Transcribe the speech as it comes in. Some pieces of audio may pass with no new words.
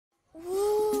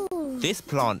This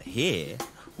plant here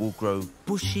will grow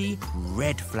bushy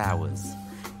red flowers.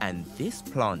 And this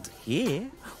plant here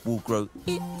will grow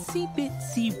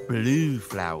itsy-bitsy blue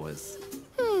flowers.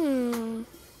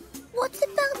 What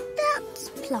about that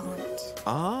plant?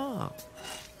 Ah.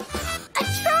 A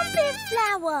trumpet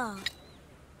flower!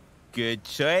 Good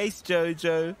choice,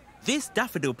 Jojo. This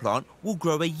daffodil plant will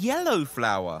grow a yellow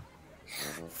flower.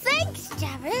 Thanks,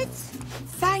 Jared.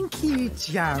 Thank you,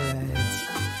 Jared.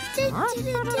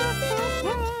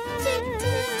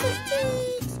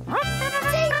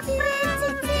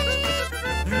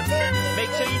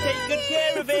 Make sure you take good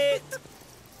care of it.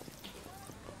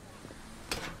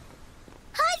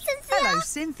 Hi, Cynthia. Hello,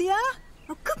 Cynthia.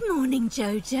 Oh, good morning,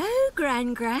 Jojo,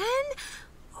 Gran Gran.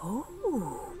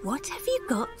 Oh, what have you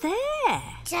got there?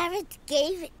 Jared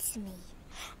gave it to me.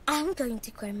 I'm going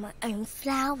to grow my own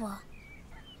flower.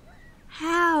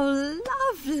 How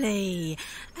lovely.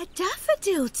 A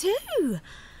daffodil too.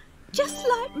 Just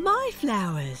like my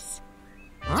flowers.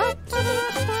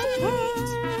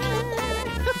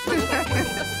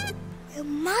 Will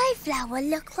my flower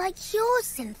look like yours,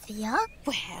 Cynthia?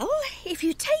 Well, if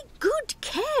you take good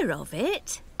care of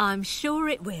it, I'm sure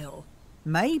it will.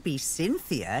 Maybe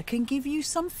Cynthia can give you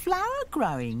some flower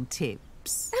growing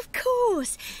tips. Of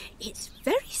course. It's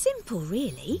very simple,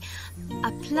 really.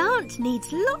 A plant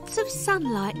needs lots of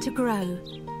sunlight to grow.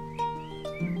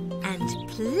 And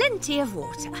plenty of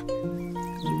water.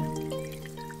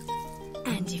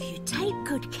 And if you take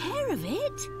good care of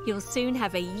it, you'll soon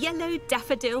have a yellow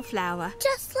daffodil flower.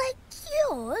 Just like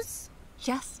yours?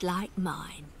 Just like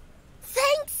mine.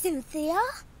 Thanks, Cynthia.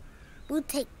 We'll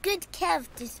take good care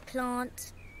of this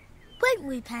plant. Won't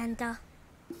we, Panda?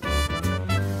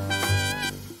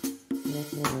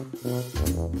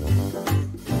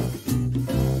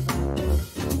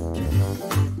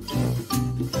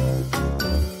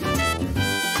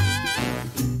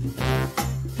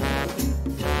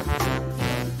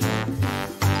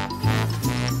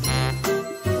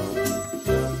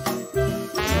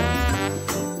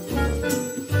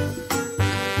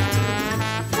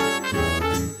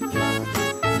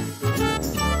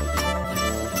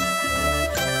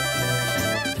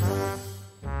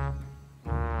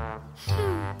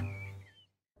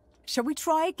 Shall we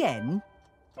try again?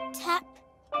 Tap,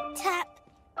 tap,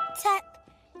 tap,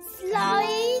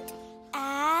 slide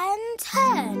and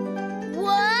turn.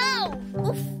 Whoa!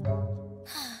 Oof.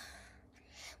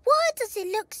 Why does it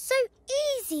look so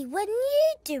easy when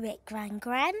you do it, Gran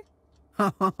Gran?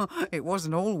 It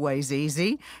wasn't always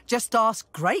easy. Just ask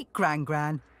Great Gran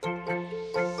Gran.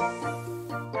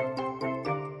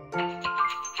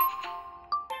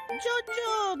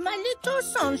 Jojo, my little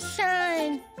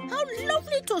sunshine. How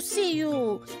lovely to see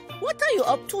you. What are you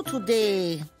up to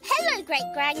today? Hello,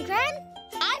 Great Gran Gran.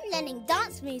 I'm learning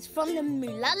dance moves from the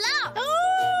Moolah-La.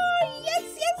 Oh, yes.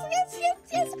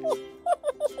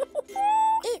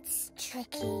 It's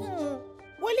tricky.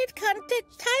 Well, it can take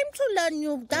time to learn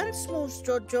new dance moves,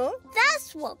 Jojo.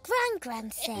 That's what Gran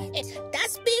Gran said.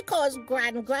 That's because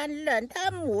Gran Gran learned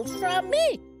her moves from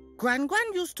me. Gran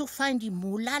Gran used to find the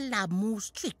Moolah-La moves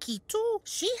tricky too.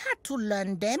 She had to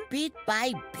learn them bit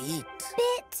by bit.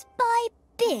 Bit by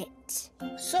bit.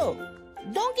 So,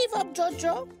 don't give up,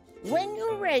 Jojo. When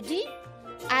you're ready,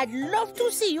 I'd love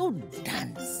to see you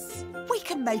dance. We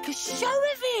can make a show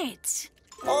of it.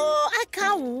 Oh, I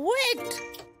can't wait.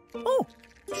 Oh,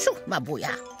 shoo,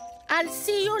 Mabuya. I'll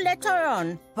see you later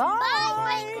on. Bye.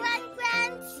 Bye, Great Gran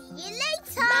Gran. See you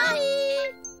later.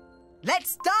 Bye.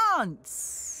 Let's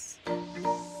dance.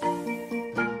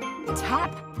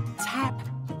 Tap, tap,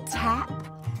 tap.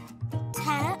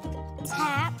 Tap,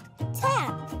 tap,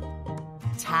 tap.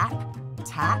 Tap,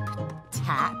 tap,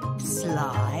 tap.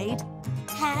 Slide.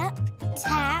 Tap,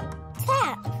 tap,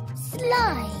 tap.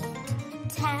 Slide.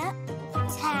 Tap,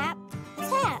 tap,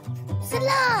 tap.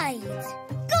 Slide.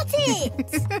 Got it!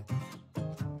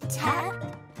 Tap,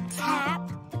 tap,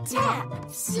 tap.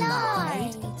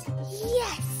 Slide.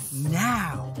 Yes!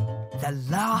 Now, the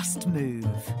last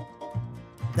move.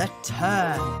 The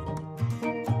turn.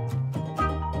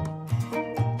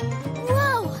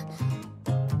 Whoa!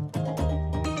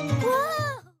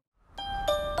 Whoa!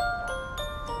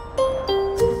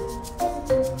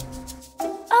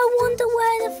 I wonder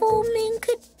where the full moon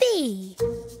could be.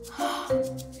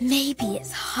 Maybe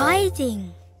it's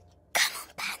hiding. Come on,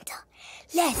 Panda.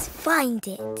 Let's find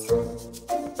it.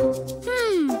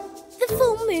 The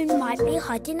full moon might be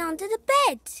hiding under the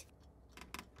bed.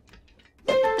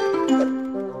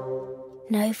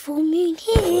 No full moon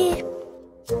here.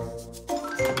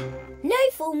 No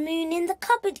full moon in the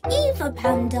cupboard either,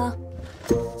 Panda.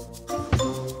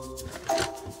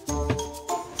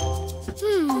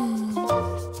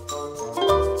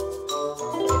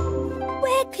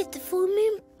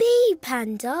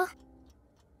 Panda.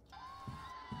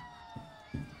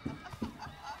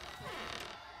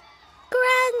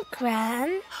 Gran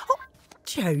Gran. Oh,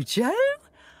 Jojo,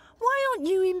 why aren't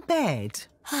you in bed?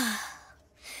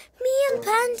 Me and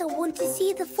Panda want to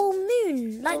see the full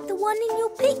moon, like the one in your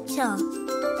picture.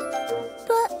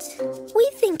 But we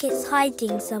think it's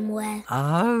hiding somewhere.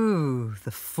 Oh, the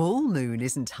full moon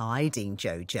isn't hiding,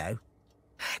 Jojo.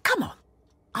 Come on,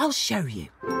 I'll show you.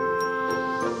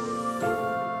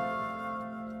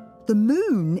 The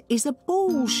moon is a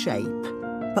ball shape,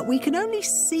 but we can only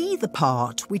see the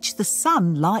part which the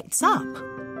sun lights up.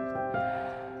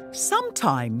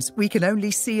 Sometimes we can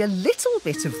only see a little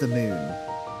bit of the moon.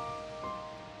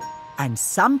 And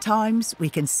sometimes we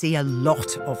can see a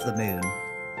lot of the moon.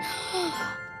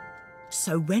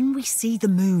 So when we see the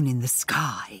moon in the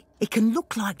sky, it can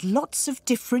look like lots of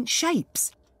different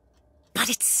shapes. But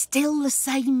it's still the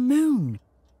same moon.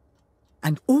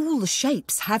 And all the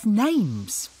shapes have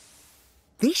names.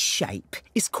 This shape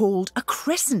is called a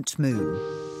crescent moon.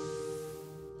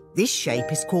 This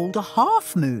shape is called a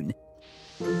half moon.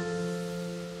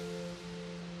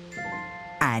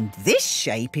 And this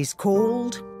shape is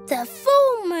called... the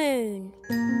full moon.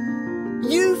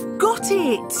 You've got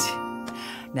it!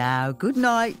 Now, good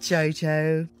night,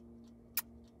 Jojo.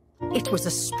 It was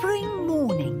a spring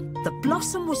morning. The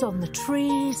blossom was on the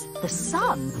trees, the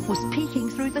sun was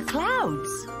peeking through the clouds.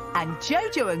 And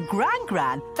Jojo and Gran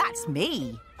Gran, that's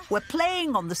me, were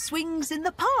playing on the swings in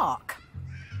the park.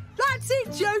 That's it,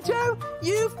 Jojo!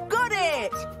 You've got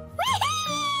it!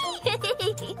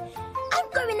 I'm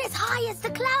going as high as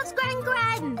the clouds, Gran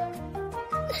Gran.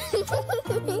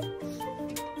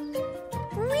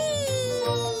 Whee!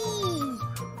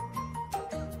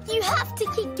 You have to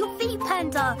keep your feet,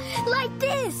 Panda, like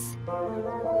this.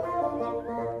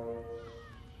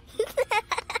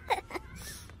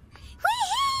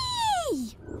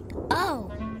 Whee!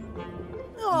 Oh.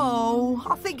 Oh,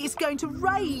 I think it's going to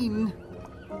rain.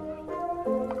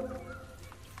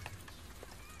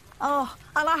 Oh,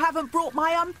 and I haven't brought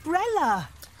my umbrella.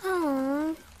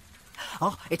 Oh.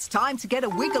 Oh, it's time to get a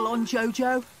wiggle on,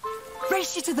 Jojo.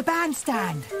 Race you to the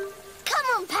bandstand. Come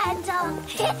on, Panda.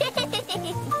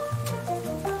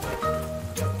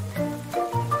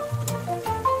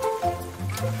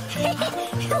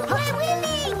 We're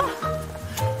winning.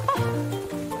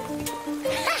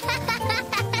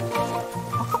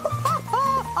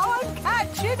 I'm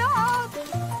catching up.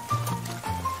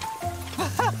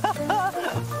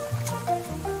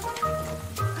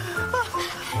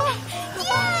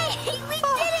 Yay! We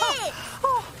did it!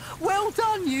 Oh, well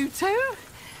done, you two.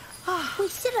 We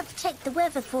should have checked the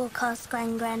weather forecast,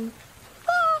 Gran Gran.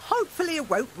 Hopefully it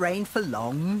won't rain for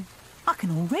long. I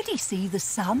can already see the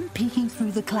sun peeking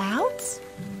through the clouds.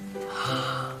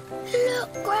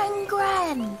 Look, Gran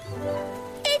Gran.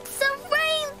 It's a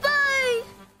rainbow!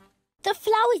 The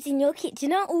flowers in your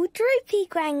kitchen are all droopy,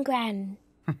 Gran Gran.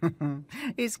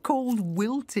 It's called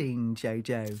wilting,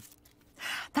 Jojo.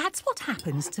 That's what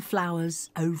happens to flowers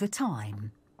over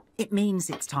time. It means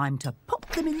it's time to pop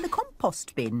them in the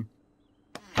compost bin.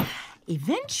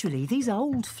 Eventually, these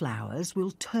old flowers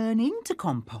will turn into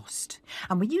compost,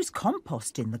 and we use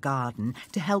compost in the garden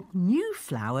to help new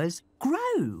flowers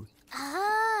grow.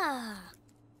 Ah.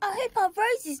 I hope our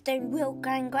roses don't wilt,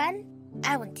 Gran Gran.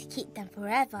 I want to keep them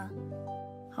forever.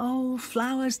 Oh,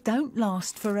 flowers don't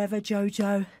last forever,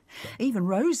 Jojo. Even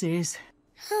roses.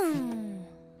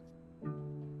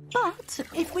 But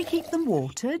if we keep them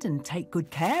watered and take good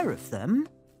care of them,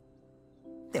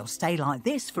 they'll stay like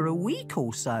this for a week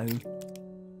or so,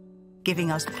 giving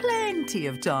us plenty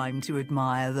of time to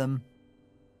admire them.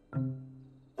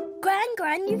 Gran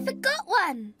Gran, you forgot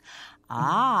one.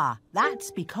 Ah,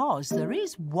 that's because there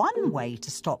is one way to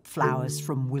stop flowers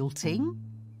from wilting.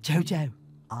 Jojo,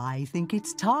 I think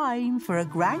it's time for a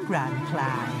Gran Gran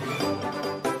plan.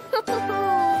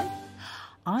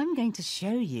 I'm going to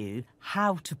show you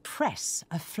how to press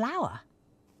a flower.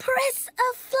 Press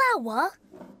a flower?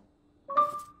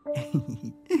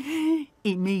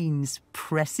 It means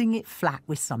pressing it flat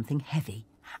with something heavy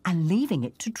and leaving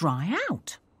it to dry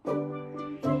out.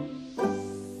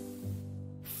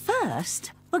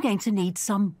 First, we're going to need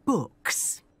some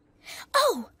books.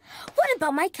 Oh, what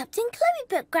about my Captain Chloe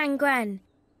book, Gran Gran?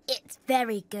 It's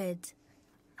very good.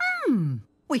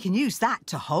 We can use that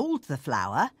to hold the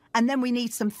flower, and then we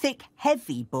need some thick,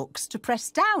 heavy books to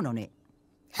press down on it.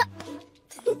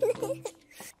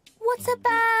 What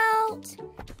about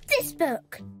this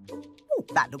book? Oh,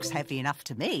 that looks heavy enough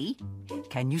to me.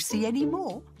 Can you see any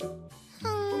more?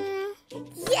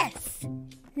 Yes.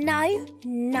 No,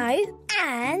 no,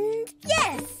 and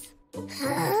yes.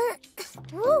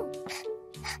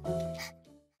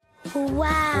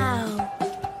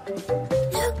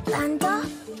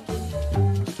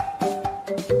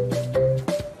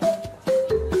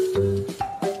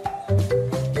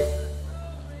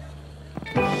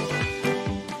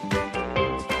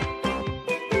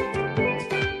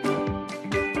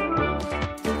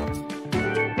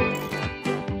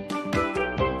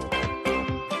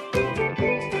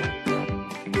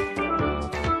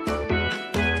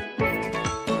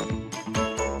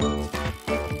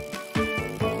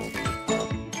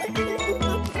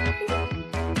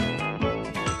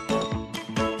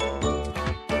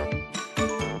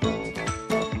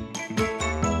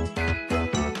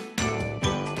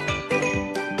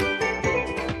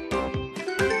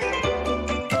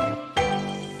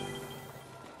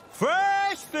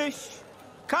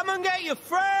 Come and get your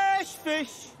fresh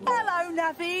fish. Hello,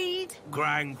 Naveed.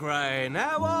 Gran Gran,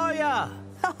 how are ya?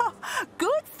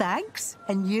 Good, thanks.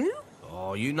 And you?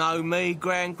 Oh, you know me,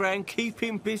 Gran Gran,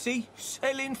 keeping busy,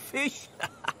 selling fish.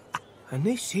 And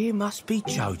this here must be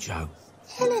JoJo.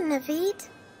 Hello, Naveed.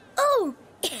 Oh,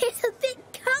 it's a bit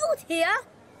cold here.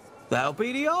 That'll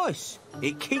be the ice.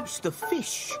 It keeps the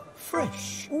fish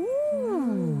fresh.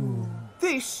 Ooh.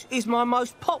 This is my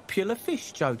most popular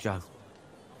fish, JoJo.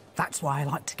 That's why I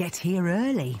like to get here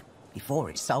early, before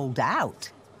it's sold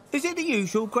out. Is it the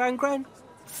usual, Gran Gran?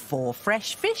 4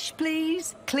 fresh fish,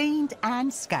 please, cleaned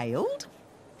and scaled.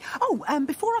 Oh, and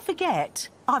before I forget,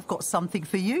 I've got something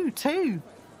for you too.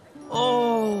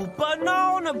 Oh,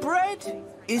 banana bread!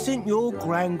 Isn't your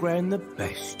Gran Gran the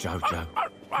best, JoJo?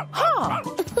 Ha!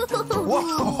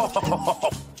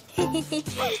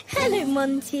 Hello,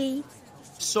 Monty.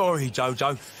 Sorry,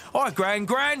 JoJo. Hi, Gran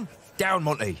Gran. Down,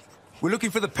 Monty. We're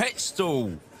looking for the pet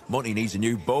stall. Monty needs a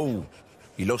new ball.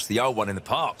 He lost the old one in the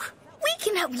park. We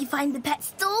can help you find the pet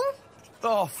stall.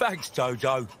 Oh, thanks,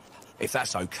 JoJo. If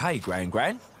that's okay, Gran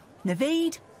Gran.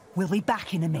 Naveed, we'll be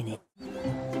back in a minute.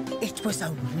 It was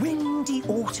a windy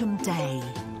autumn day.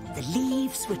 The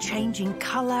leaves were changing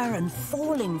colour and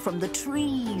falling from the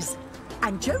trees.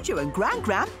 And JoJo and Gran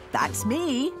Gran, that's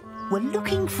me, were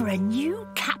looking for a new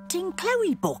Captain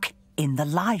Chloe book in the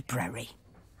library.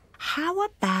 How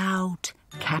about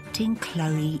Captain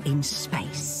Chloe in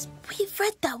Space? We've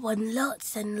read that one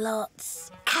lots and lots.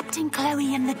 Captain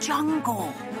Chloe in the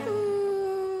Jungle.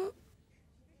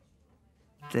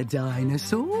 The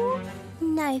dinosaur?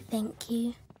 No, thank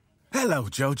you. Hello,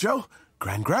 JoJo.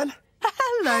 Gran Gran.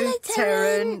 Hello,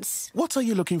 Terence. What are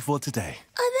you looking for today?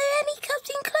 Are there any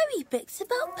Captain Chloe books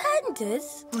about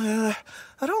pandas?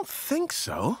 I don't think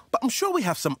so, but I'm sure we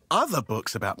have some other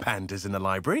books about pandas in the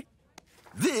library.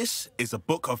 This is a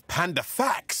book of panda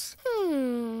facts.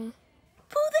 Will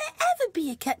there ever be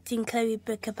a Captain Chloe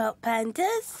book about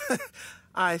pandas?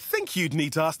 I think you'd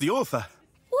need to ask the author.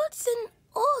 What's an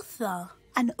author?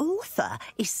 An author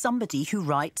is somebody who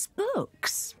writes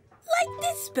books. Like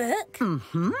this book?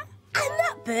 Mm-hmm. And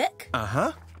that book?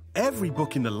 Uh-huh. Every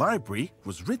book in the library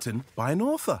was written by an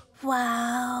author.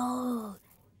 Wow.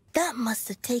 That must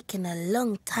have taken a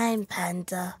long time,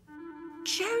 Panda.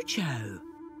 JoJo,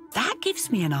 that gives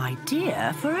me an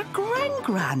idea for a Gran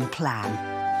Gran plan.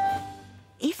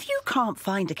 If you can't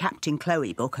find a Captain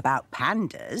Chloe book about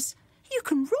pandas, you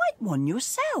can write one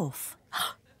yourself.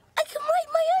 I can write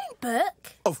my own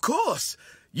book? Of course.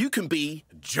 You can be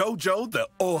JoJo the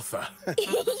author.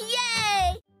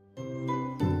 Yay!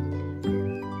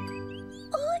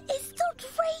 Oh, it stopped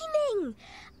raining.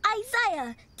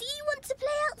 Isaiah, do you want to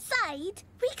play outside?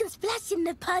 We can splash in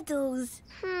the puddles.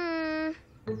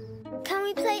 Can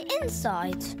we play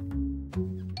inside?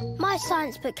 My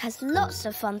science book has lots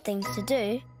of fun things to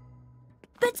do.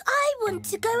 But I want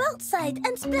to go outside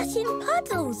and splash in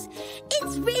puddles.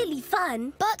 It's really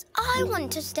fun. But I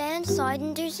want to stay inside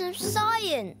and do some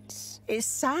science. It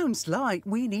sounds like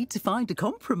we need to find a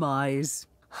compromise.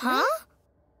 Huh?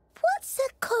 What's a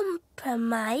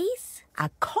compromise? A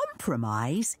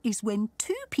compromise is when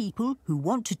 2 people who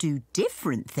want to do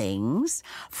different things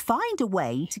find a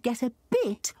way to get a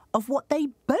bit of what they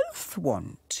both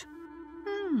want.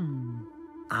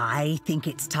 I think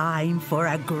it's time for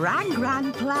a Gran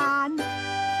Gran plan.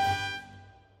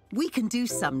 We can do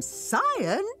some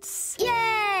science.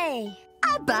 Yay!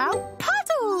 About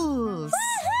puddles.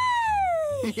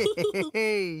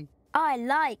 Woohoo! I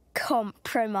like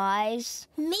compromise.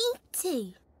 Me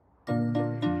too.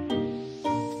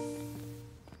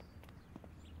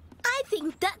 I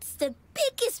think that's the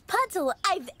biggest puddle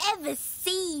I've ever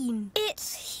seen.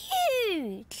 It's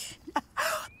huge.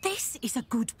 This is a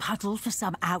good puddle for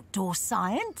some outdoor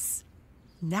science.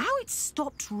 Now it's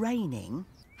stopped raining,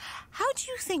 how do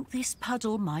you think this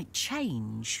puddle might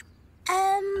change?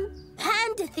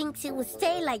 Panda thinks it will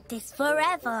stay like this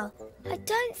forever. I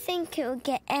don't think it will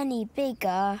get any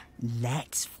bigger.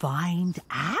 Let's find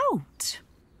out.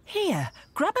 Here,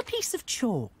 grab a piece of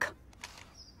chalk.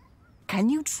 Can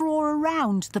you draw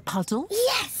around the puddle?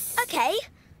 Yes! OK.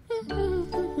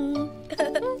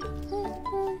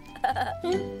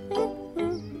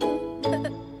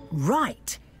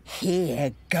 Right,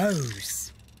 here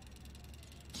goes.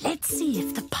 Let's see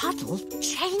if the puddle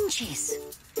changes.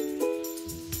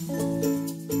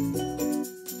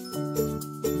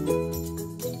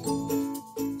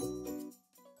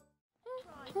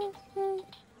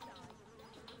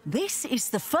 This is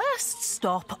the first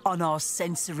stop on our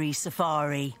sensory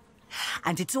safari.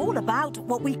 And it's all about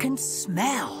what we can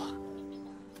smell.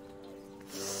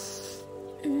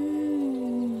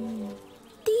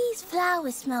 These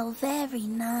flowers smell very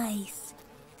nice.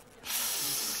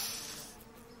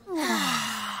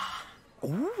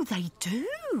 Oh, they do.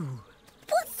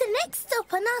 What's the next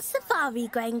stop on our safari,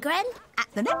 Gran Gran? At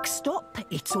the next stop,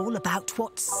 it's all about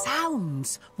what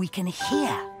sounds we can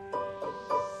hear.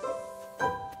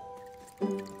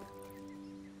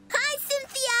 Hi,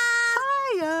 Cynthia!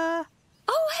 Hiya.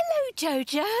 Oh, hello,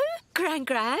 Jojo. Gran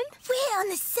Gran. We're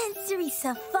on a sensory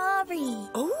safari.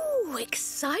 Oh,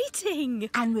 exciting.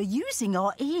 And we're using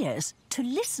our ears to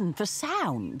listen for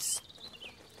sounds.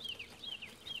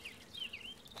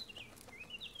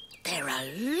 There are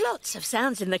lots of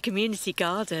sounds in the community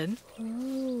garden.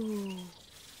 Ooh.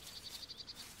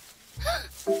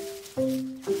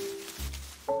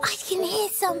 I can hear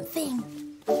something.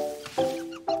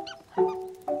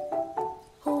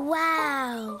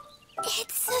 Wow,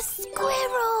 it's a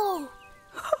squirrel.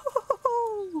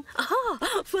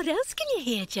 Ah, what else can you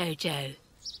hear, Jojo?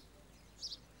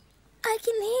 I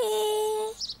can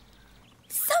hear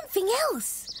something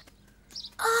else.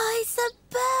 Oh, it's a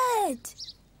bird.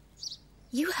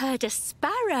 You heard a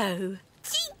sparrow.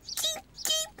 Cheep, cheep,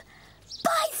 cheep.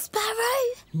 Bye,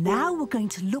 sparrow. Now we're going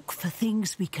to look for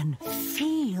things we can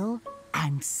feel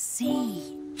and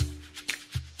see.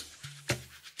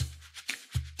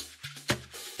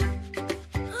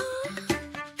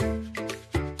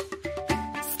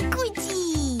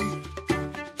 Squidgy.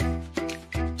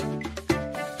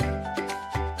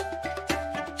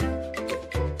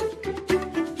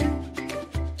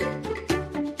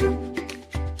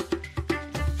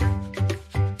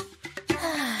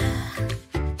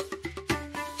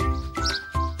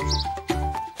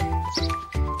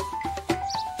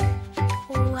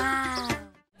 Wow.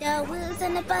 The wheels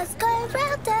on the bus go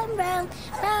round and round,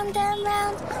 round and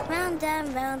round, round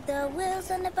and round. The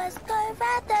wheels on the bus go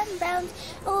round and round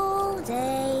all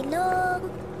day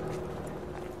long.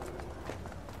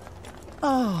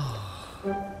 Oh,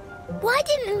 Why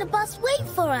didn't the bus wait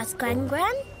for us, Gran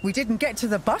Gran? we didn't get to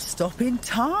the bus stop in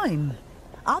time.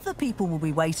 Other people will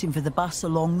be waiting for the bus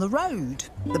along the road.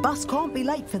 The bus can't be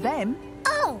late for them.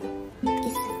 Oh,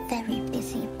 it's a very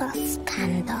busy bus,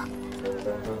 Panda.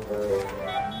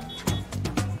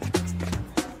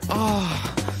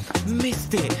 Oh,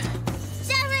 missed it.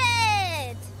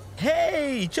 Jared!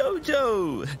 Hey,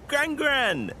 Jojo! Gran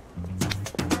Gran!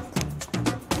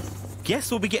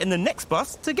 Guess we'll be getting the next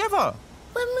bus together.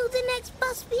 When will the next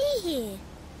bus be here?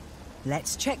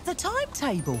 Let's check the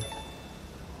timetable.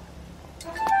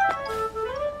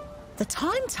 The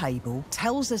timetable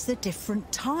tells us the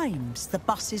different times the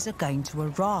buses are going to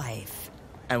arrive.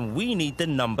 And we need the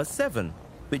number 7,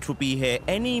 which will be here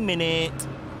any minute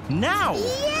now.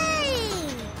 Yay!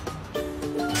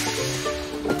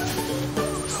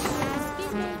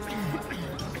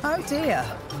 Oh dear,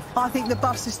 I think the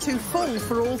bus is too full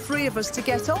for all three of us to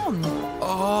get on.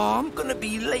 Oh, I'm gonna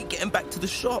be late getting back to the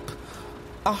shop.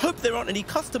 I hope there aren't any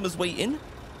customers waiting.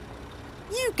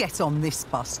 You get on this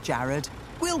bus, Jared.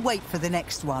 We'll wait for the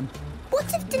next one.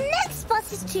 What if the next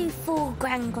bus is too full,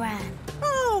 Gran Gran?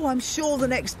 Oh, I'm sure the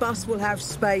next bus will have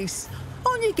space.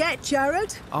 On you get,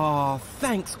 Jared. Oh,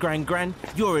 thanks, Gran Gran.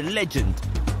 You're a legend.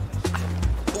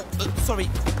 Oh, sorry.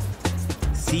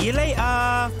 See you later.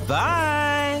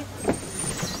 Bye.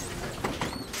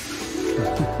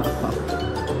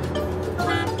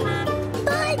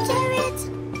 Bye, Jared.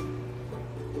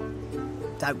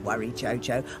 Don't worry,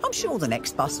 Jojo. I'm sure the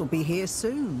next bus will be here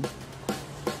soon.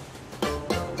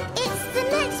 It's the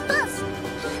next bus.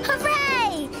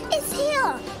 Hooray! It's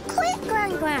here. Quick,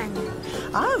 Gran Gran.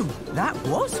 Oh, that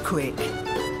was quick. 30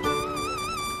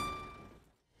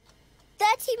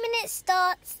 minutes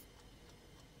starts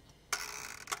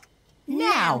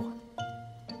Now.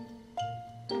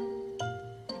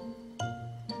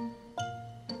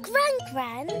 Gran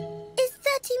Gran, is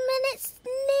 30 minutes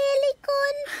nearly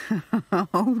gone?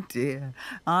 Oh dear,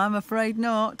 I'm afraid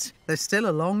not. There's still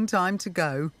a long time to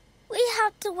go. We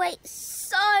have to wait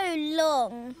so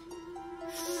long.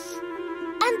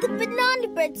 And the banana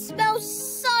bread smells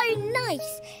so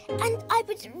nice. And I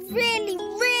would really,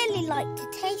 really like to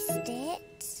taste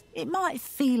it. It might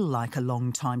feel like a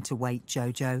long time to wait,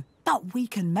 Jojo, but we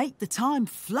can make the time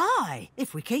fly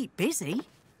if we keep busy.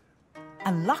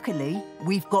 And luckily,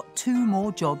 we've got 2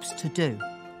 more jobs to do.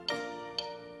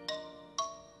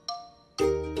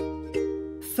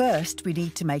 First, we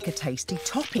need to make a tasty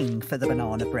topping for the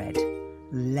banana bread.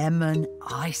 Lemon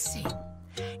icing.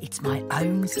 It's my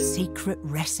own secret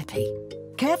recipe.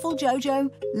 Careful, Jojo.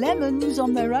 Lemons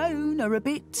on their own are a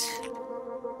bit...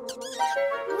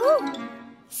 Ooh,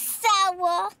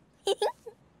 sour.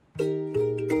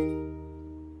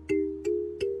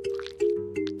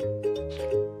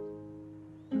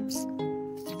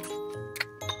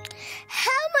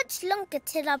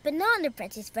 till our banana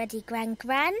bread is ready, Gran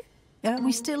Gran.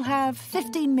 We still have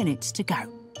 15 minutes to go.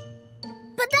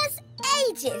 But that's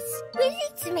ages. We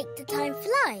need to make the time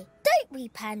fly, don't we,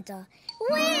 Panda?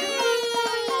 Whee!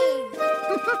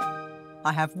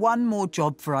 I have one more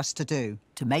job for us to do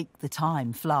to make the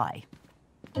time fly.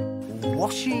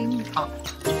 Washing up.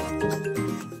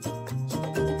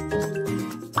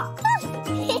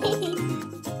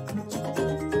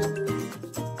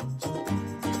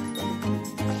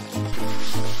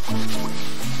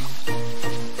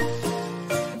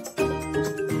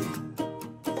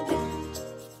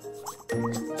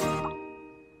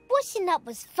 Washing up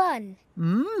was fun.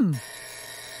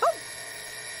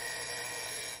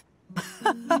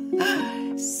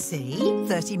 See?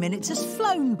 30 minutes has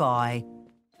flown by.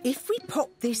 If we pop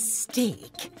this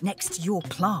stick next to your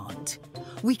plant,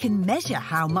 we can measure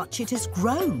how much it has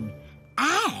grown.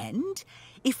 And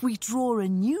if we draw a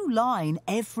new line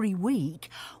every week,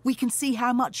 we can see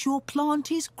how much your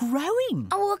plant is growing.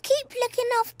 And we'll keep looking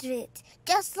after it,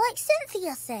 just like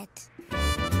Cynthia said.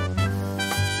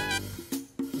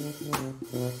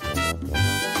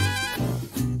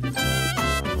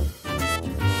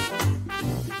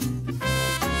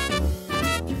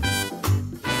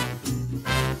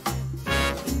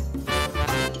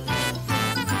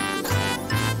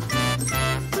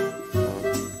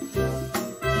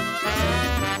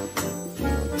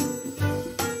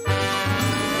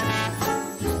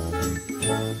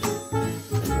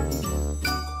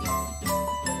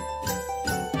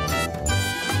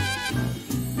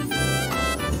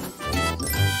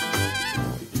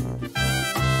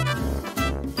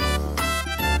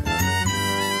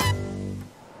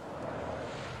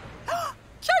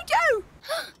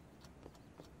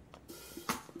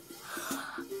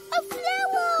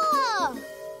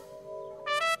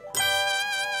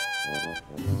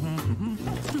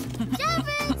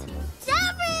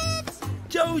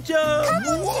 JoJo! Come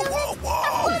on, Jared. I've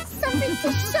got something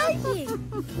to show you.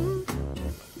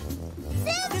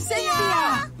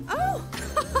 Cynthia! Oh,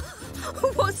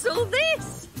 what's all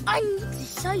this? I need to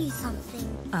show you something.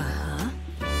 Uh-huh.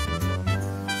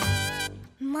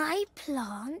 My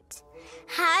plant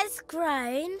has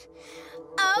grown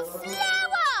a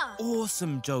flower!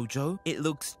 Awesome, JoJo. It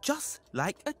looks just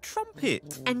like a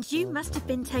trumpet. And you must have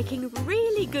been taking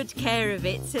really good care of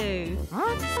it too.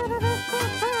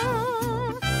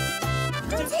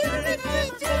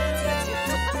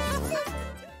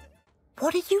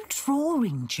 What are you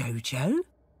drawing, JoJo?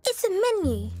 It's a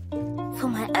menu for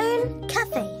my own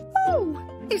cafe. Oh,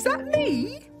 is that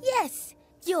me? Yes,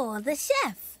 you're the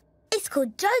chef. It's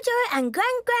called JoJo and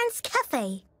Gran Gran's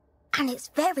Cafe. And it's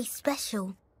very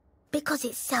special because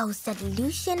it sells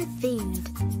Delusion food.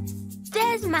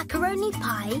 There's macaroni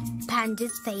pie,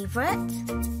 Panda's favourite,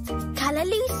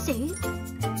 callaloo soup,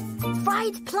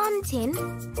 fried plantain,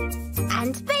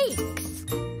 and bakes.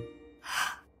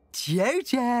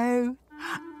 JoJo,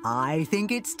 I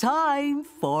think it's time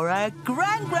for a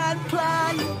Gran Gran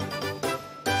plan.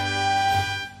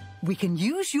 We can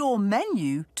use your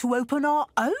menu to open our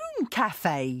own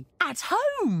cafe at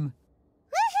home.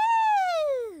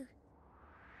 Woohoo!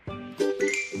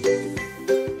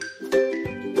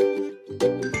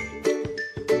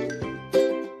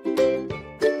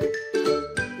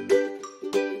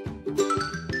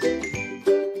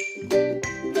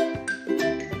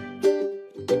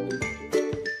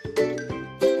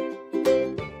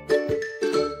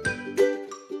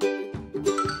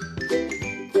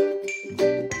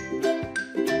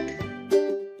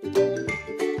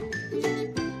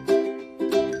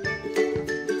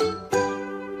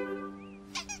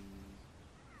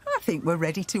 I think we're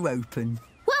ready to open.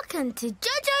 Welcome to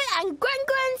JoJo and Gran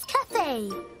Gran's Cafe.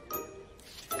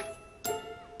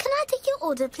 Can I take your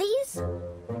order, please?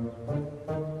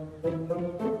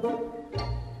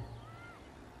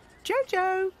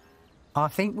 JoJo, I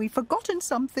think we've forgotten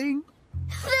something.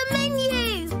 The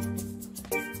menu!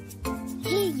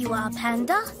 Here you are,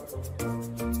 Panda.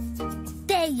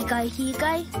 There you go,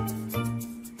 Hugo.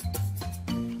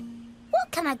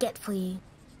 What can I get for you?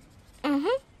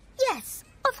 Yes,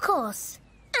 of course.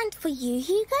 And for you,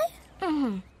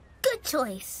 Hugo? Good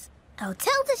choice. I'll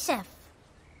tell the chef.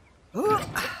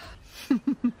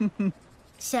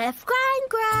 Chef Gran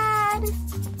Gran.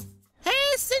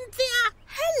 Hey, Cynthia!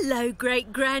 Hello,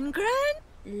 Great Gran Gran.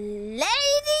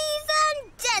 Ladies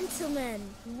and gentlemen,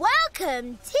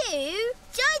 welcome to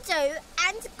JoJo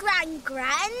and Gran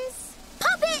Gran's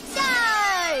Puppet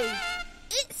Show!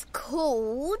 It's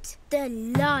called The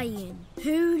Lion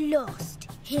Who Lost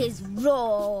His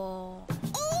Roar.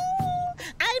 Oh,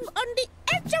 I'm on the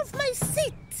edge of my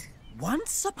seat.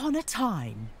 Once upon a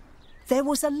time, there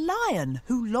was a lion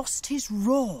who lost his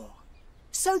roar.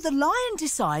 So the lion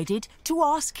decided to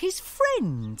ask his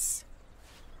friends.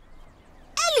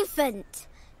 Elephant,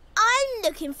 I'm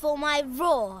looking for my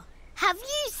roar. Have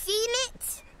you seen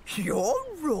it? Your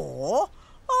roar?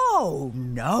 Oh,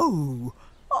 no.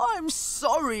 I'm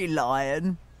sorry,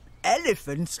 lion.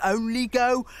 Elephants only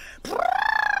go...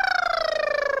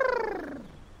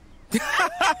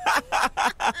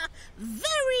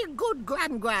 Very good,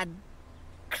 Gran Gran.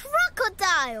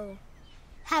 Crocodile,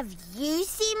 have you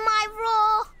seen my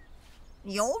roar?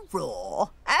 Your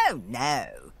roar? Oh, no.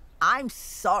 I'm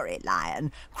sorry,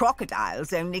 lion.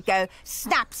 Crocodiles only go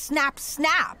snap, snap,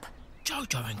 snap.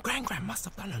 JoJo and Gran Gran must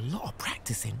have done a lot of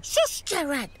practicing. Shush,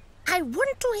 Gerard. I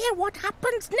want to hear what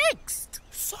happens next.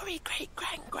 Sorry, Great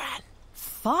Gran Gran.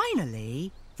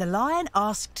 Finally, the lion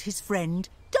asked his friend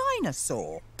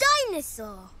Dinosaur.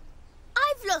 Dinosaur,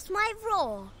 I've lost my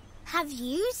roar. Have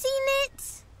you seen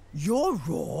it? Your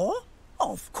roar?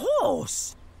 Of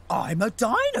course. I'm a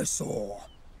dinosaur.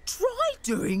 Try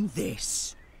doing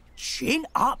this. Chin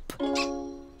up,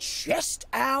 chest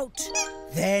out,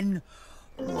 then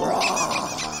roar.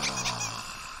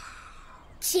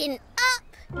 Chin up,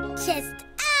 chest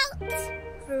out,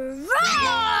 roar!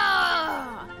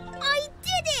 I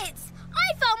did it!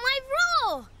 I found my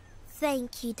roar!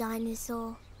 Thank you,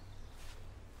 Dinosaur.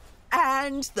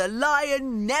 And the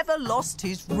lion never lost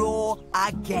his roar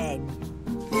again.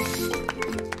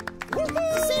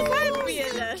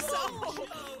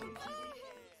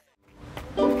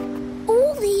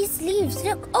 All these leaves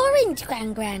look orange,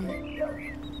 Gran Gran.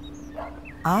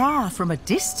 Ah, from a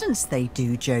distance they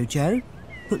do, Jojo.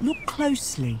 But look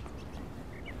closely.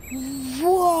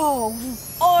 Whoa!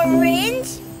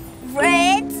 Orange,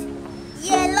 red,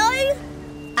 yellow,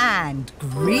 And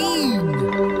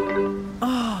green.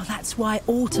 Oh, that's why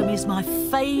autumn is my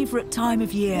favourite time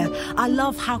of year. I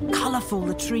love how colourful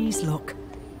the trees look.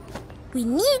 We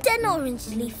need an orange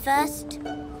leaf first.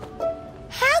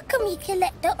 How can we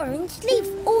collect the orange leaf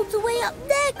all the way up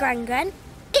there, Gran Gran?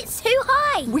 It's too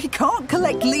high. We can't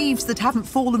collect leaves that haven't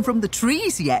fallen from the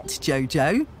trees yet,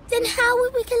 Jojo. Then how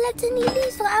will we collect any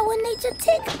leaves for our nature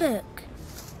tick book?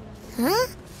 Huh?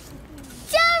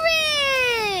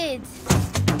 Jared!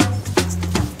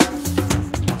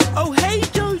 Oh, hey,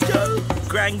 JoJo!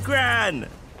 Gran Gran!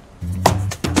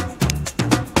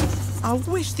 I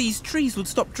wish these trees would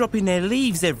stop dropping their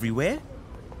leaves everywhere.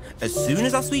 As soon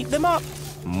as I sweep them up,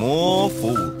 more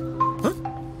fall. Huh?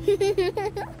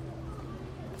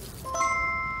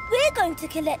 We're going to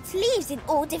collect leaves in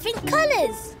all different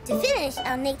colours to finish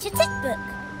our nature tick book.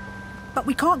 But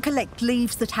we can't collect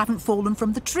leaves that haven't fallen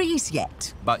from the trees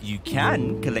yet. But you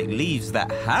can collect leaves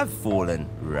that have fallen,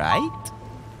 right?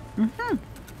 Mm-hmm.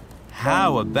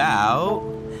 How about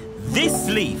this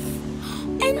leaf?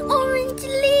 An orange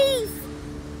leaf!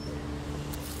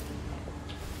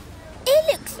 It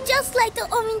looks just like the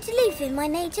orange leaf in my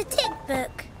nature tick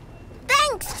book.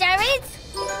 Thanks, Jared!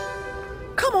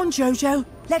 Come on, Jojo.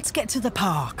 Let's get to the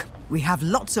park. We have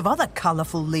lots of other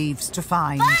colourful leaves to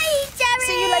find. Bye, Jared!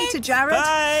 See you later, Jared.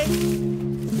 Bye!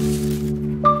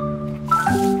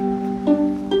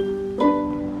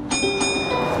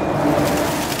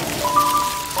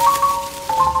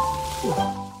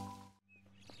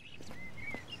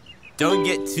 Don't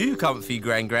get too comfy,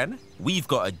 Gran Gran. We've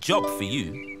got a job for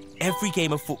you. Every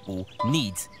game of football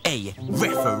needs a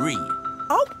referee.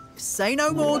 Oh, say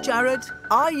no more, Jared.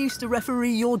 I used to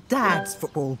referee your dad's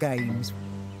football games.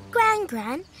 Gran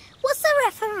Gran, what's a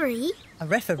referee? A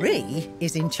referee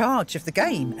is in charge of the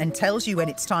game and tells you when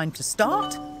it's time to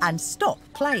start and stop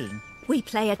playing. We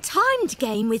play a timed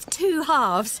game with 2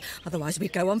 halves. Otherwise,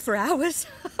 we'd go on for hours.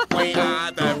 We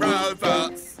are the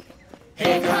robots.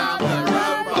 Here come the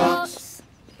robots.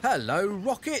 Hello,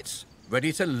 Rockets.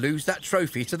 Ready to lose that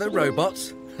trophy to the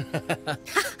robots?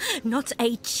 Not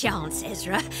a chance,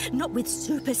 Ezra. Not with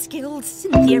super skilled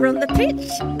Cynthia on the pitch.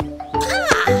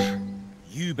 Ah!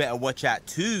 You better watch out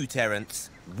too, Terence.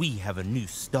 We have a new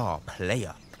star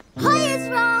player. Hi,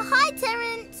 Ezra. Hi,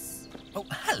 Terence. Oh,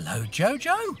 hello,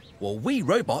 Jojo. Well, we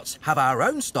robots have our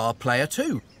own star player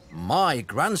too. My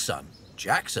grandson,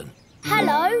 Jackson.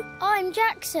 Hello, I'm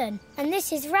Jackson, and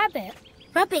this is Rabbit.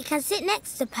 Rabbit can sit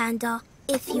next to Panda,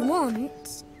 if you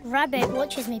want. Rabbit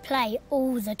watches me play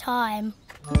all the time.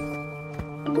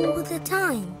 All the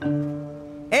time?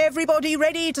 Everybody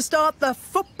ready to start the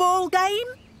football game?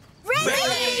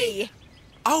 Ready!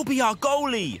 I'll be our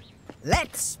goalie.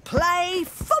 Let's play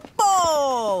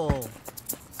football!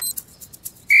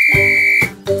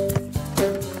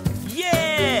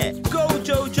 Yeah! Go,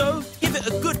 JoJo. Give it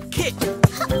a good kick.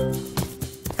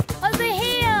 Over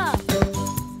here!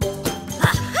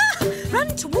 Run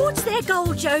towards their goal,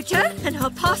 Jojo, and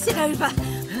I'll pass it over.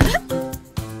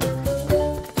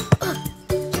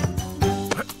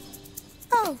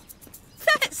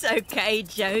 It's okay,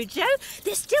 Jojo.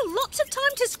 There's still lots of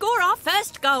time to score our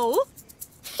first goal.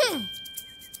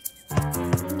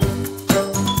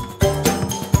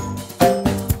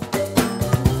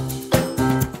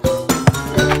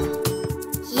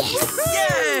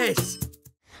 Yes!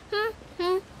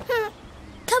 Can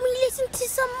we listen to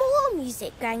some more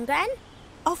music, Gran Gran?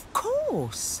 Of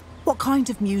course. What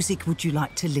kind of music would you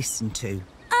like to listen to?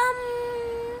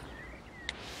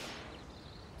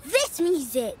 This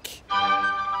music.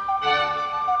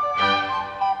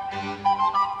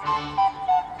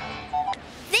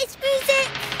 This music.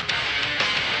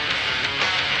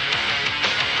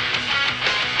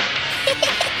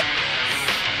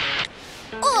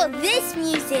 Or this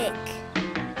music.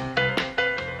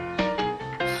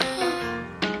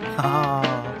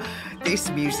 This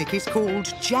music is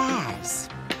called jazz.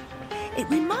 It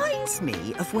reminds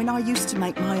me of when I used to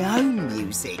make my own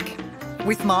music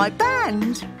with my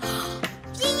band.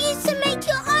 You used to make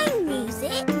your own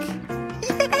music?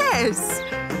 Yes!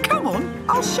 Come on,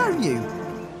 I'll show you.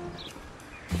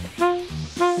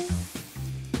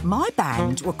 My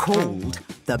band were called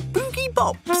the Boogie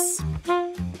Bops.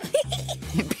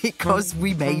 Because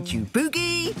we made you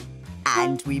boogie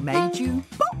and we made you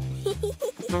bop.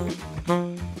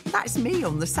 That's me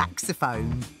on the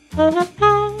saxophone.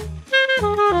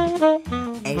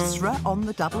 Ezra on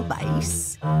the double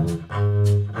bass.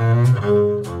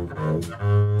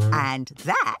 And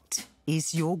that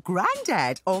is your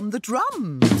granddad on the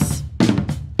drums.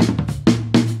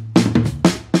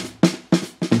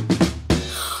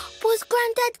 Was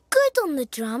Granddad good on the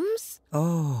drums?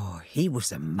 Oh, he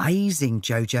was amazing,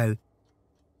 Jojo.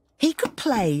 He could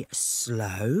play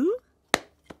slow.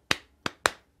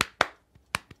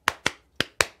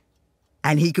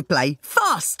 And he could play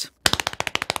fast.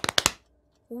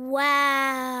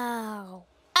 Wow.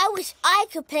 I wish I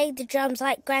could play the drums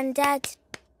like Granddad.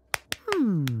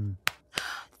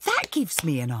 That gives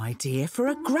me an idea for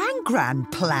a Gran Gran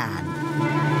plan.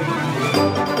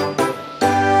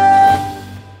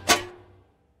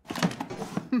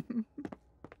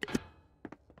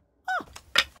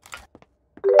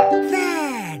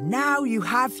 There, now you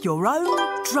have your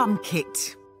own drum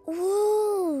kit.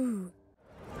 Ooh.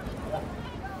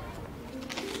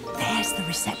 There's the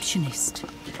receptionist.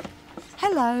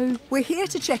 Hello, we're here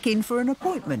to check in for an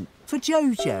appointment for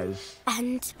Jojo.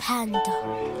 And Panda.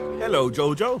 Hello,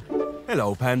 Jojo.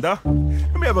 Hello, Panda.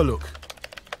 Let me have a look.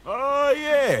 Oh,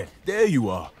 yeah, there you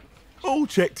are. All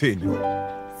checked in.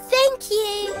 Thank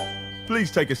you.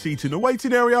 Please take a seat in the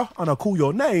waiting area and I'll call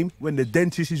your name when the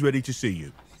dentist is ready to see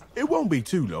you. It won't be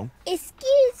too long.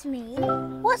 Excuse me.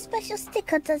 What special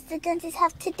sticker does the dentist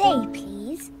have today,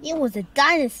 please? It was a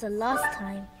dinosaur last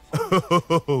time.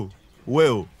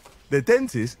 Well, the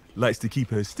dentist likes to keep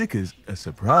her stickers a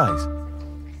surprise.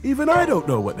 Even I don't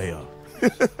know what they are.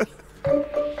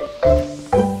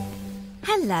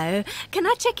 Hello. Can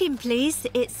I check in, please?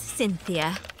 It's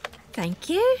Cynthia. Thank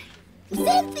you.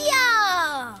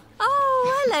 Cynthia!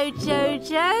 Oh, hello,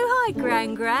 Jojo. Hi,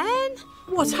 Gran Gran.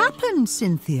 What happened,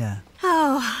 Cynthia?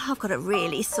 Oh, I've got a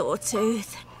really sore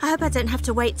tooth. I hope I don't have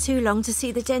to wait too long to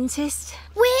see the dentist.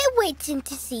 We're waiting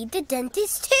to see the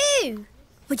dentist too.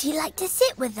 Would you like to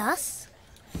sit with us?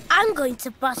 I'm going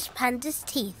to brush Panda's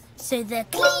teeth so they're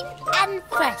clean and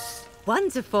fresh.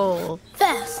 Wonderful.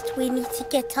 First, we need to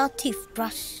get our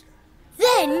toothbrush.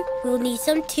 Then, we'll need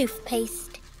some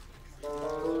toothpaste.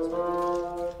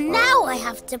 Now I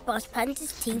have to brush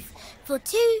Panda's teeth for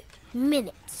 2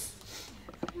 minutes.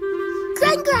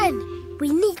 Gran Gran, we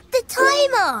need the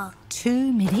timer.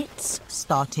 2 minutes,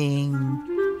 starting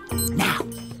now.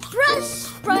 Brush,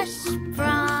 brush,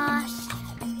 brush.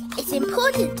 It's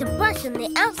important to brush on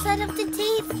the outside of the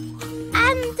teeth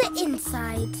and the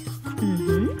inside.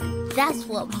 That's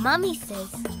what Mummy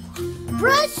says.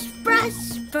 Brush,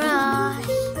 brush, brush.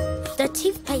 The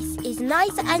toothpaste is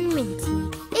nice and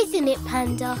minty, isn't it,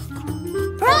 Panda?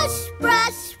 Brush,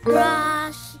 brush,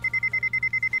 brush.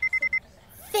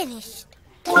 Finished.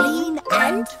 Clean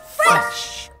and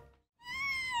fresh.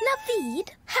 Naveed,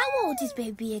 how old is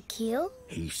baby Akil?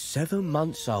 He's 7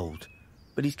 months old,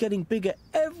 but he's getting bigger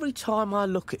every time I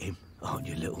look at him. Aren't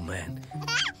you, little man?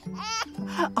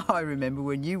 I remember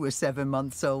when you were 7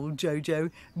 months old,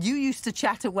 Jojo. You used to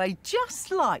chat away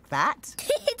just like that.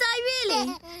 Did I really?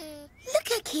 Look,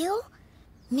 Akil.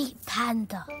 Meet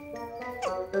Panda.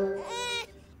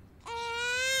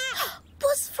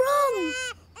 What's wrong?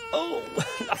 Oh,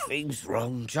 nothing's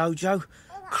wrong, Jojo.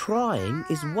 Crying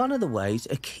is one of the ways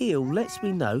Akil lets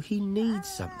me know he needs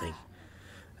something.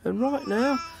 And right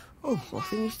now, I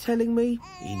think he's telling me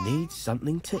he needs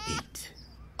something to eat.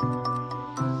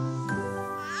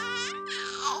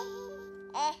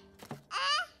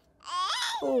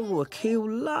 Oh, Akil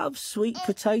loves sweet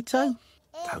potato.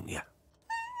 Don't you?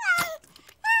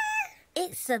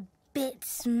 It's a bit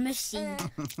smushy.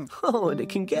 Oh, and it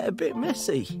can get a bit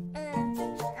messy.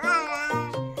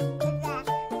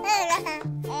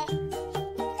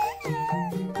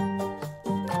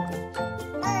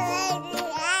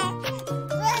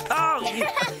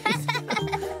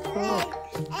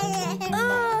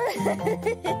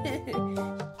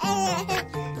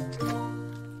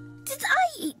 Did I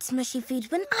eat smushy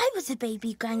food when I was a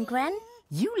baby, Gran Gran?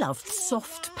 You loved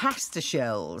soft pasta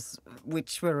shells,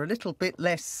 which were a little bit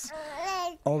less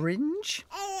orange.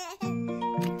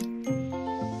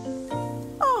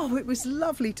 Oh, it was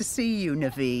lovely to see you,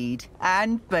 Naveed,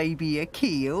 and baby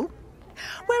Akil.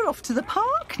 We're off to the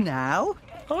park now.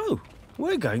 Oh,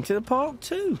 we're going to the park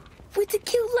too. Would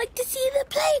Akil like to see the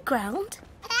playground?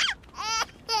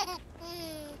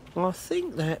 I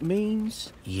think that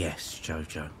means yes,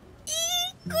 Jojo.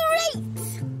 Great!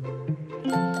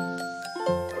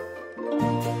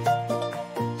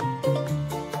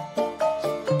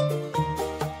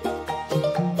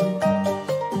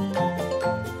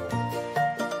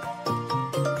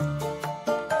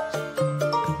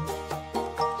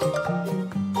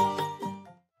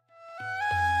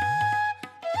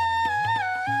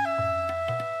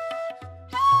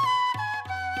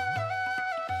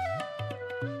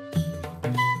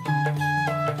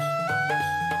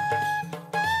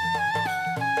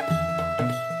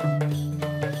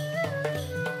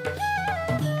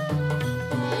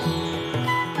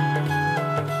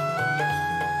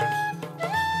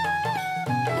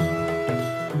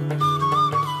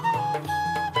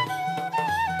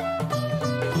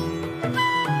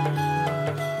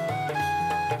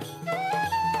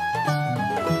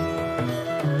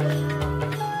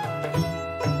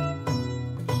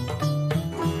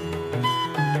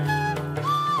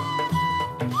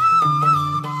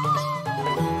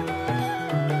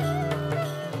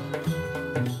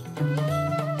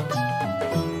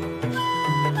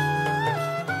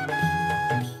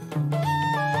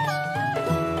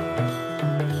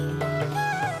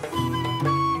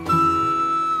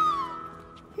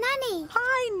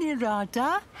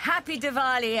 Happy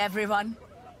Diwali, everyone.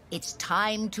 It's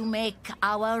time to make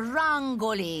our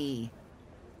rangoli.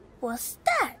 What's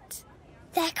that?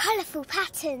 They're colourful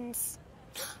patterns.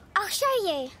 I'll show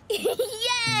you.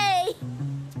 Yay!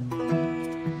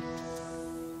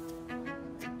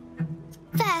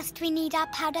 First, we need our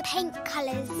powder paint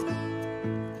colours.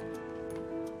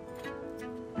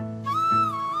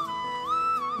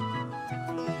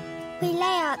 We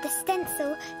lay out the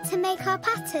stencil to make our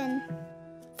pattern.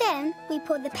 Then we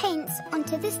pour the paints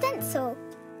onto the stencil.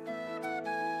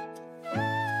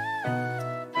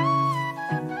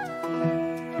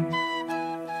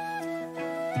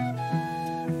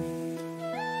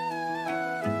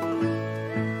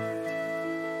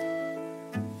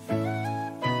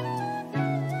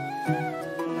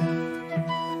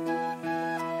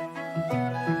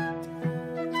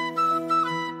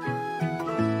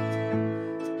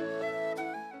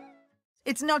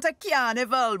 It's not a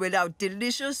carnival without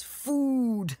delicious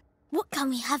food. What can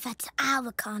we have at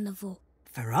our carnival?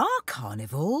 For our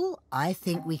carnival, I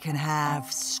think we can have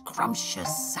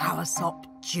scrumptious soursop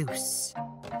juice.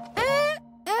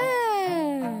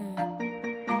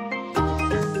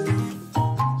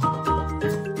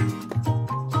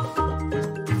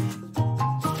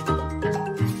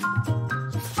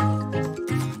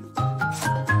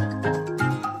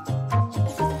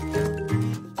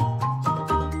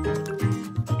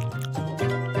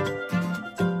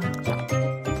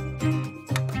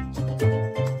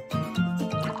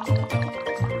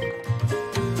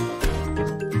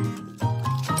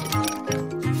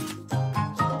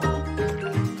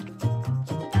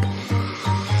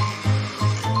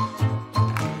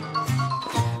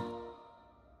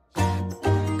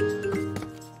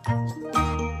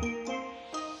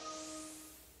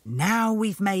 Now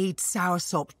we've made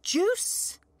soursop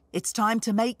juice, it's time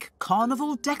to make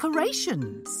carnival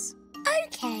decorations.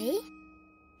 OK.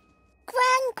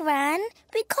 Gran Gran,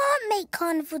 we can't make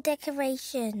carnival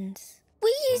decorations.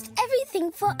 We used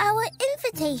everything for our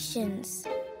invitations.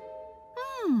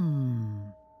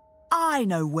 I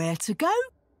know where to go.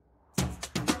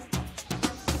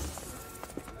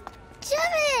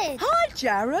 Jared! Hi,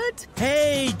 Jared.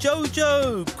 Hey,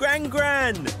 Jojo, Gran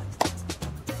Gran.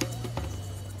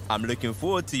 I'm looking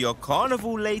forward to your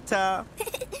carnival later.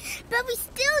 But we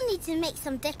still need to make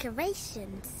some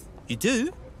decorations. You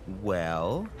do?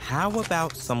 Well, how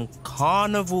about some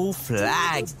carnival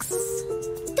flags?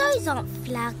 Those aren't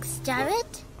flags, Jared.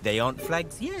 They aren't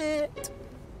flags yet.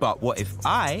 But what if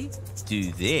I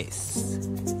do this?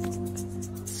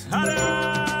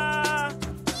 Ta-da!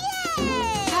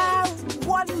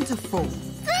 wonderful.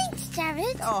 Thanks,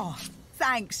 Jared. Oh,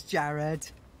 thanks, Jared.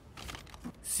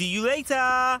 See you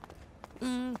later.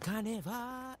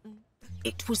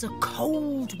 It was a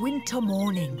cold winter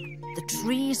morning. The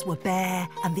trees were bare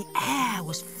and the air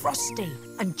was frosty.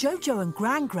 And JoJo and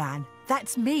Gran Gran,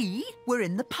 that's me, were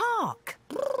in the park.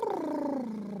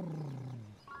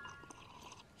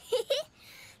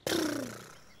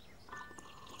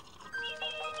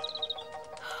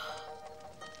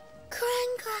 Gran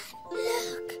Gran,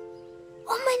 look.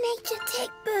 On my nature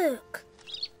textbook.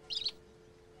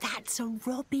 That's a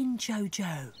robin,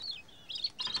 JoJo.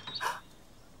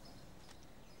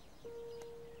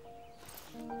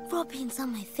 Robins are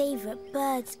my favourite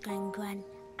birds, Gran Gran.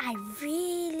 I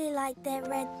really like their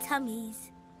red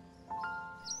tummies.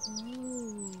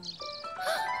 Ooh.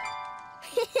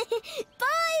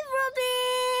 Bye,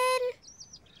 Robin!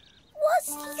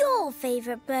 What's your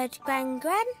favourite bird, Gran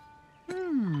Gran?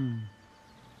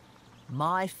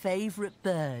 My favourite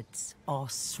birds are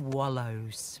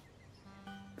swallows.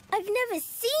 I've never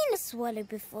seen a swallow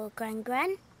before, Gran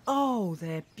Gran. Oh,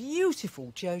 they're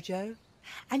beautiful, JoJo.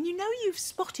 And you know you've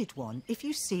spotted one if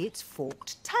you see its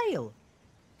forked tail.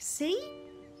 See?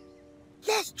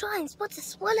 Let's try and spot a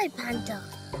swallow panda.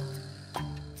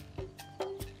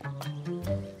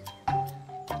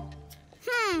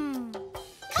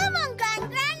 Come on, Gran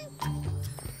Gran.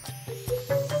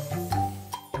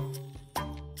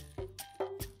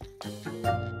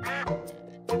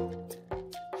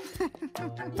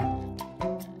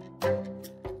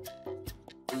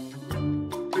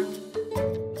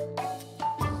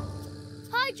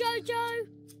 Hi, JoJo.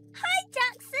 Hi,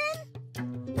 Jackson.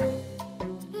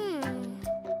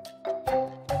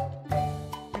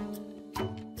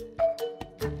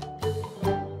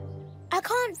 I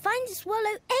can't find a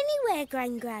swallow anywhere,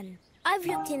 Gran Gran. I've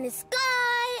looked in the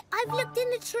sky, I've looked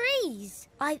in the trees.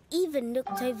 I've even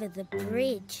looked over the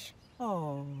bridge.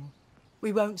 Oh,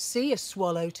 we won't see a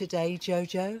swallow today,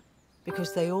 JoJo,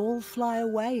 because they all fly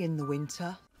away in the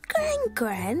winter. Gran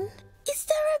Gran, is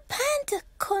there a panda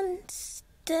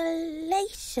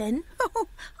constellation? Oh,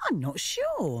 I'm not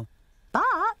sure.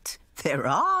 But there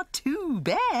are 2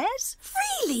 bears.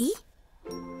 Really?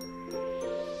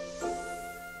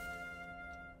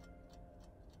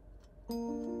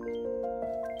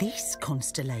 This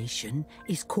constellation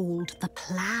is called the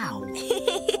Plough.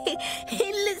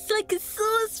 It looks like a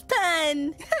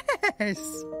saucepan. Yes.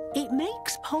 It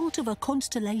makes part of a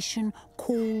constellation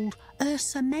called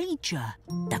Ursa Major,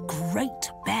 the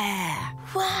Great Bear.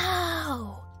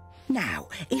 Wow. Now,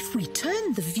 if we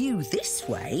turn the view this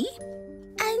way...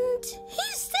 And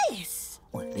who's this?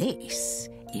 Well, this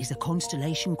is a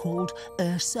constellation called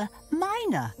Ursa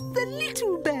Minor, the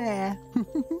Little Bear.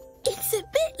 It's a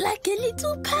bit like a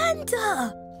little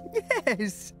panda.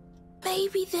 Yes.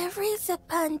 Maybe there is a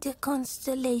panda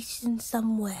constellation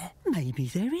somewhere. Maybe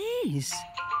there is.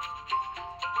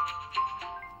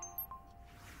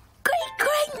 Great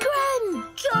Gran Gran!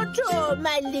 Jojo,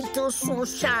 my little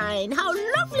sunshine, how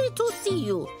lovely to see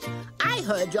you. I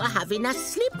heard you're having a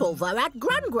sleepover at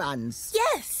Gran Gran's.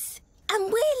 Yes,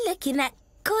 and we're looking at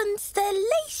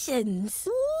constellations.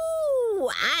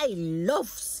 Ooh, I love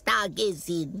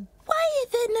stargazing. Why are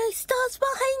there no stars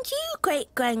behind you,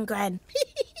 Great Gran Gran?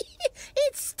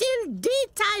 It's still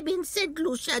daytime in St.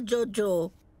 Lucia,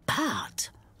 Jojo. But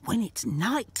when it's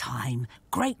night time,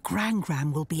 Great Gran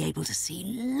Gran will be able to see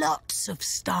lots of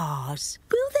stars.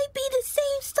 Will they be the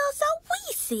same stars that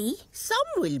we see? Some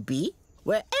will be.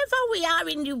 Wherever we are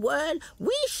in the world,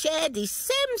 we share the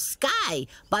same sky,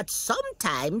 but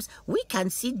sometimes we can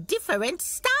see different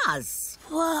stars.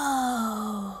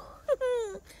 Whoa!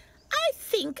 I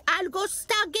think I'll go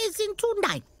stargazing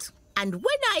tonight. And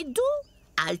when I do,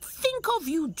 I'll think of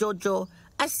you, Jojo,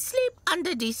 asleep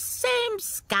under the same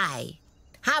sky.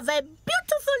 Have a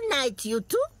beautiful night, you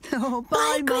two. Oh,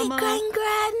 Bye, bye, Mama. Great Gran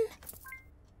Gran.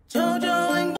 JoJo and